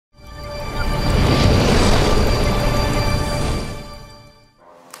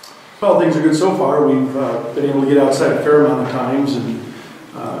Well, things are good so far. We've been able to get outside a fair amount of times, and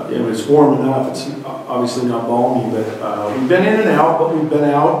it's warm enough. It's obviously not balmy, but we've been in and out, but we've been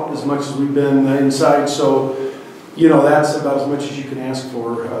out as much as we've been inside, so that's about as much as you can ask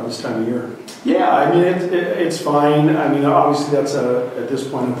for this time of year. Yeah, I mean, it's fine. I mean, obviously that's at this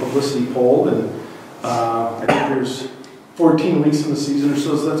point a publicity poll, and I think there's 14 weeks in the season or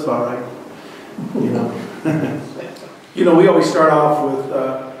so that's about right. We always start off with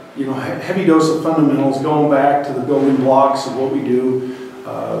heavy dose of fundamentals, going back to the building blocks of what we do,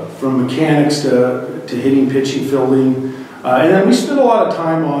 from mechanics to hitting, pitching, fielding, and then we spend a lot of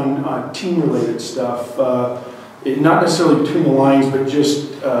time on team-related stuff. Not necessarily between the lines, but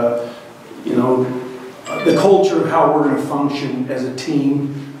just the culture of how we're going to function as a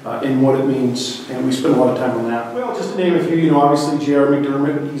team and what it means, and we spend a lot of time on that. Well, just to name a few, obviously J.R.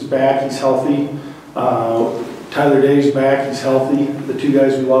 McDermott, he's back, he's healthy. Tyler Day's back, he's healthy. The two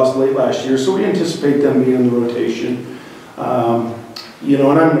guys we lost late last year, so we anticipate them being in the rotation. And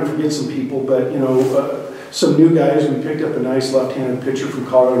I'm going to forget some people, but some new guys. We picked up a nice left-handed pitcher from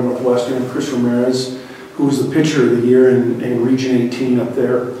Colorado Northwestern, Chris Ramirez, who was the pitcher of the year in Region 18 up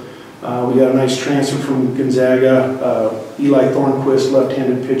there. We got a nice transfer from Gonzaga, Eli Thornquist,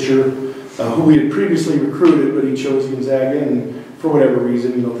 left-handed pitcher, who we had previously recruited, but he chose Gonzaga, and for whatever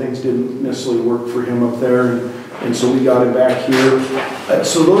reason, things didn't necessarily work for him up there, and so we got him back here.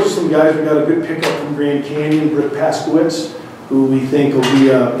 So those are some guys. We got a good pickup from Grand Canyon, Britt Paskowitz, who we think will be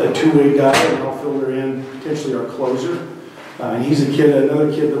a two-way guy, an outfielder and potentially our closer. And he's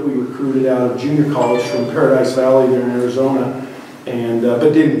another kid that we recruited out of junior college from Paradise Valley there in Arizona, and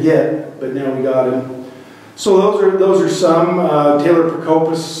but didn't get, but now we got him. So those are some. Taylor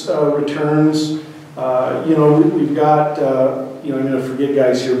Prokopis returns. We've got, I'm going to forget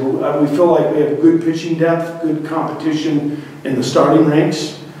guys here, but we feel like we have good pitching depth, good competition in the starting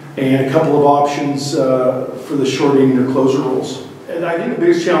ranks, and a couple of options for the short inning or closer roles. And I think the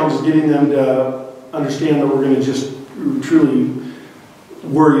biggest challenge is getting them to understand that we're going to just truly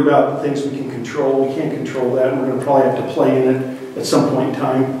worry about the things we can control. We can't control that, and we're going to probably have to play in it at some point in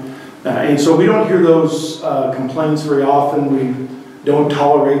time. And so we don't hear those complaints very often. We don't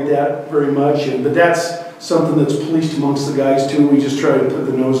tolerate that very much, but that's something that's policed amongst the guys too. We just try to put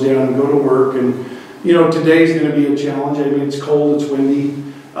the nose down and go to work, and today's going to be a challenge. I mean, it's cold, it's windy,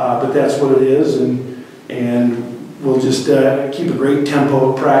 but that's what it is, and we'll just keep a great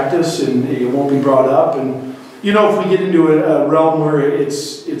tempo of practice, and it won't be brought up. And if we get into a realm where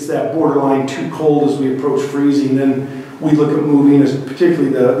it's that borderline too cold as we approach freezing, then we look at moving,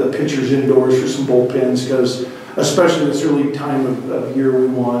 particularly the pitchers indoors for some bullpens, because especially this early time of year, we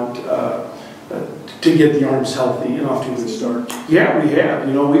want to get the arms healthy and off to a good start. Yeah, we have.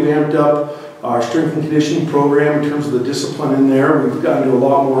 We've amped up our strength and conditioning program in terms of the discipline in there. We've gotten to a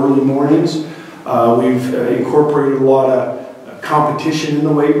lot more early mornings. We've incorporated a lot of competition in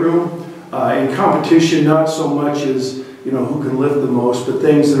the weight room. And competition, not so much as who can lift the most, but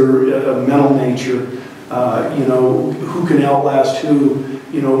things that are of mental nature. Who can outlast who,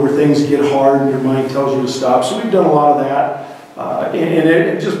 where things get hard and your mind tells you to stop. So we've done a lot of that, and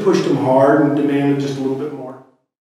it just pushed them hard and demanded just a little bit